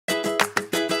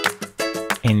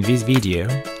In this video,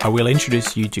 I will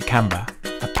introduce you to Canva,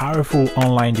 a powerful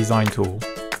online design tool,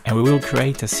 and we will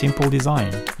create a simple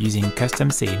design using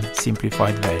Custom Scene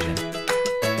Simplified version.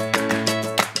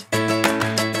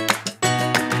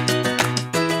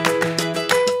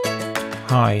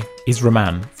 Hi, it's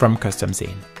Roman from Custom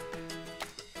Scene.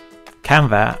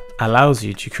 Canva allows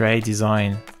you to create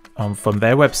design from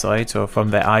their website or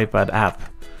from their iPad app.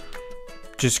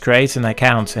 Just create an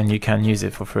account and you can use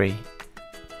it for free.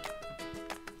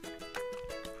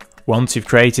 Once you've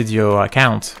created your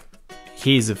account,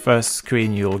 here's the first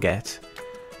screen you'll get.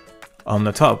 On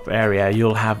the top area,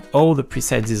 you'll have all the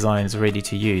preset designs ready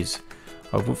to use.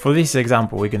 For this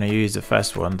example, we're going to use the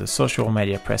first one, the social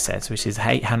media presets, which is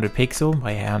 800 pixel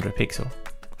by 800 pixel.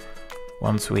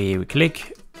 Once we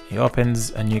click, it opens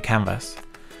a new canvas.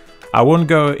 I won't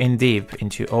go in deep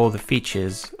into all the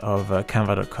features of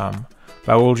canva.com,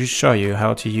 but I will just show you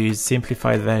how to use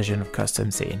simplified version of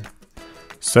Custom Scene.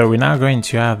 So we're now going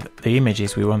to add the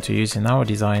images we want to use in our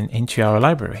design into our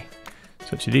library.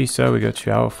 So to do so, we go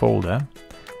to our folder,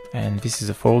 and this is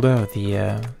a folder of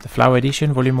the Flower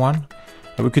Edition Volume 1.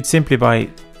 And we could simply, by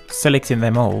selecting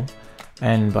them all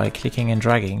and by clicking and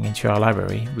dragging into our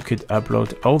library, we could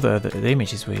upload all the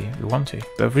images we want to.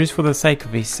 So just for the sake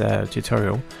of this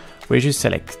tutorial, we just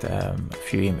select a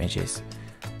few images.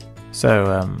 So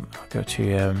I'll go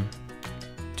to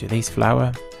this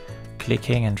flower,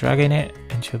 clicking and dragging it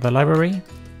into the library,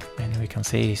 and we can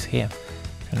see it's here.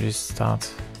 We can just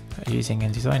start using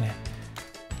and design it.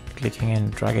 Clicking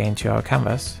and dragging into our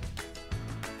canvas.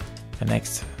 The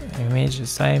next image the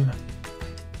same,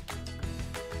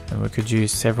 and we could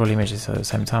use several images at the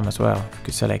same time as well. We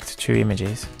could select 2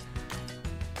 images.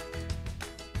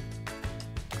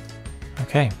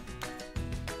 Okay,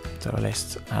 so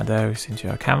let's add those into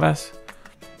our canvas.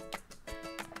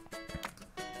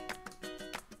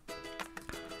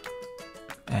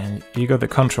 And you got the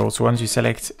controls. Once you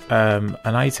select an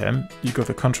item, you got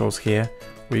the controls here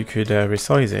where you could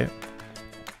resize it,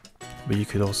 but you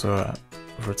could also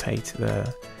rotate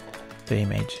the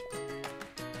image.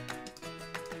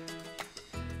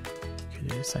 You could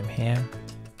do the same here.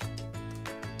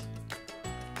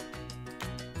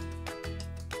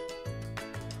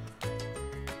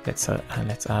 Let's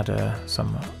add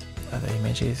some other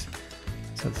images.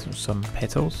 So some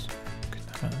petals.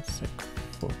 Let's take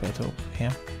 4 petals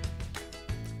here.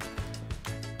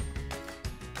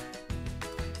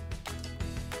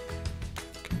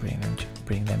 You can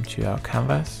bring them to our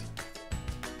canvas.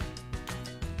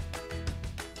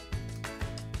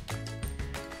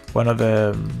 One of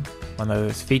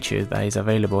those features that is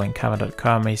available in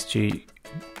Canva.com is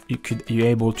you're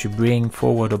able to bring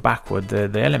forward or backward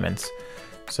the elements.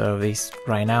 So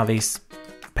right now this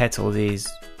petal is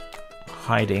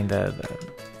hiding the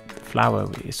flower,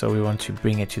 so we want to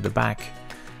bring it to the back.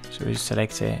 So we just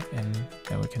select it, and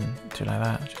then we can do like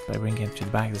that just by bringing it to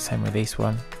the back. The same with this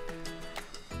one,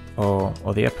 or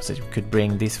the opposite. We could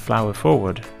bring this flower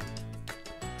forward.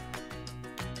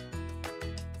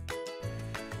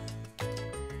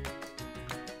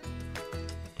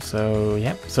 So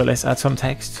yeah, so let's add some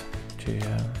text to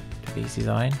this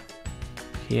design.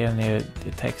 Here in the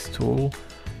text tool,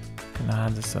 I'm gonna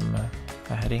add some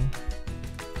a heading.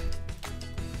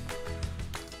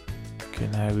 Okay,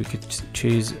 now we could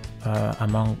choose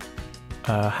among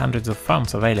hundreds of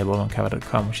fonts available on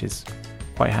Canva.com, which is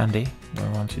quite handy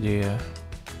when we want to do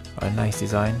a nice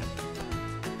design.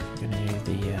 I'm gonna use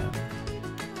the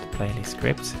playlist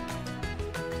script.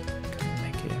 Can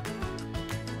make it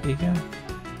bigger.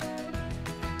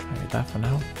 That for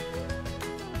now.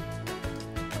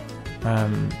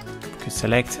 Could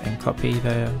select and copy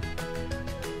this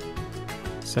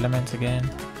element again.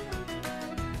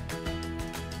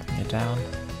 Bring it down.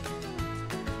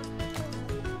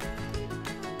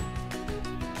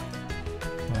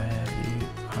 Where you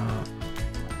are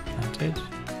planted.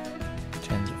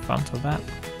 Change the font of that.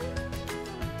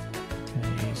 I'm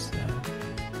gonna use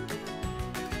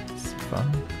this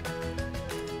font.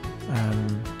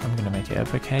 I'm going to make it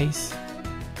uppercase,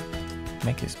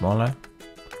 make it smaller,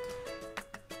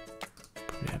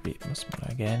 probably a bit more smaller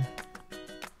again.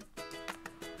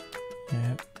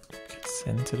 Yeah, could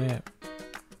center it.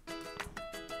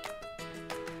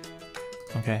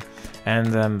 Okay,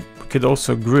 and we could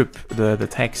also group the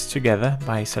text together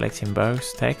by selecting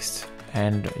both text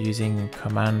and using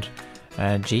Command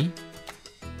G,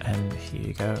 and here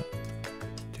you go.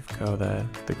 You've got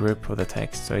the group of the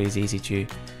text, so it's easy to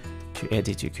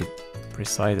edit. You could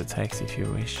resize the text if you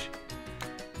wish,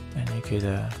 and you could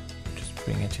just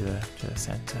bring it to the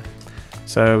center.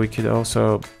 So we could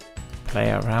also play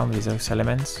around with those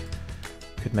elements.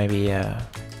 Could maybe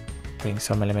bring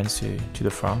some elements to the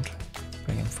front,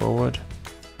 bring them forward.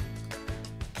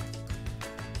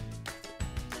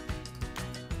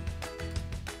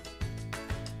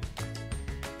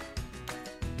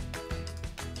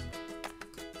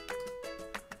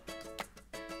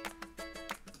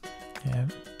 Yeah,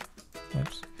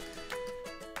 whoops.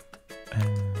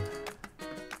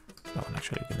 No, I'm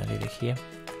actually gonna leave it here.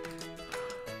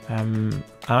 I'm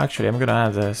gonna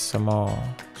add some more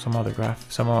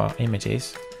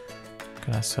images.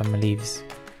 Gonna have some leaves.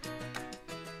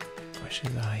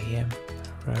 Bushes are here,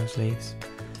 rose leaves.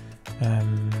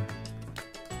 Gonna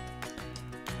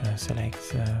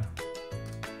select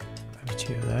maybe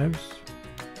 2 of those.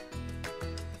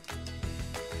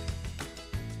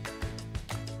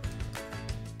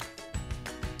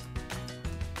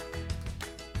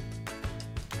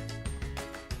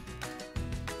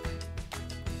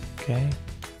 Okay.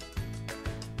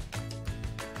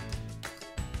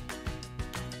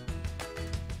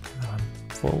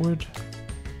 Forward.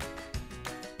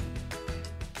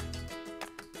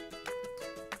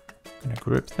 I'm going to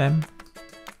group them.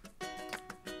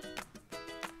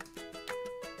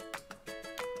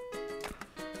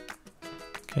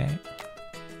 Okay.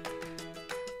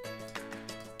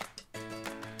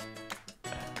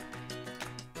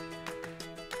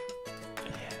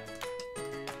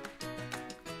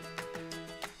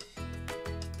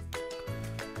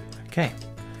 Okay,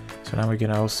 so now we're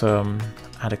going to also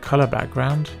add a color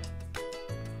background.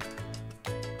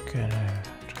 Gonna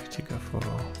try to go for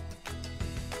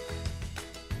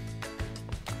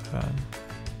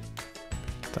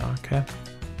darker.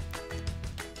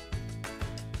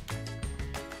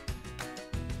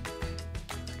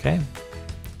 Okay.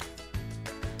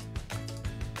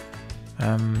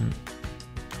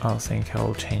 I think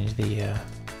I'll change the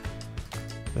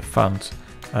font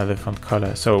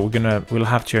color. So we'll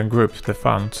have to ungroup the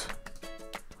font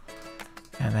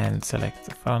and then select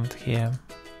the font here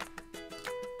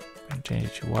and change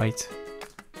it to white.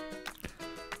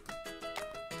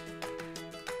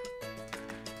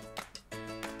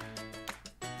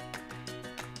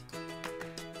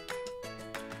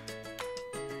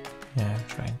 Yeah, I'm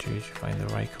trying to find the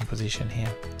right composition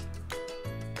here.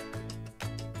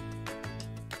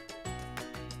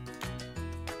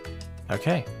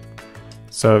 Okay,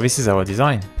 so this is our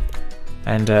design,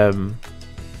 and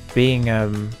being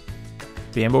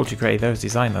able to create those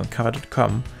designs on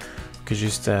Canva.com, we could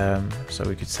just so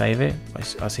we could save it.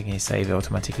 I think it's saved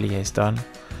automatically. It's done,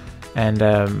 and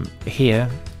here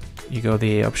you got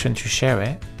the option to share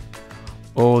it,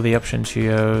 or the option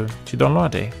to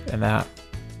download it, and that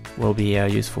will be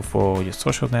useful for your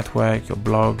social network, your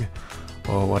blog,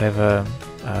 or whatever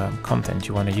content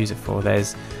you want to use it for.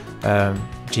 There's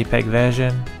JPEG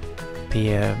version,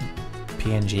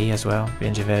 PNG as well,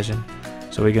 PNG version.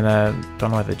 So we're gonna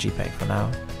download the JPEG for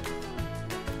now.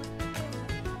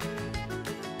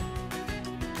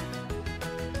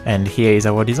 And here is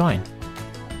our design.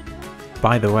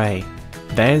 By the way,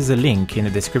 there's a link in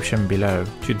the description below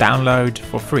to download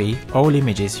for free all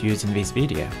images used in this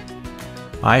video.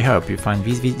 I hope you find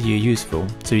this video useful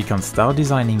so you can start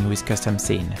designing with Custom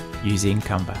Scene using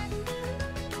Canva.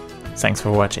 Thanks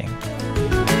for watching.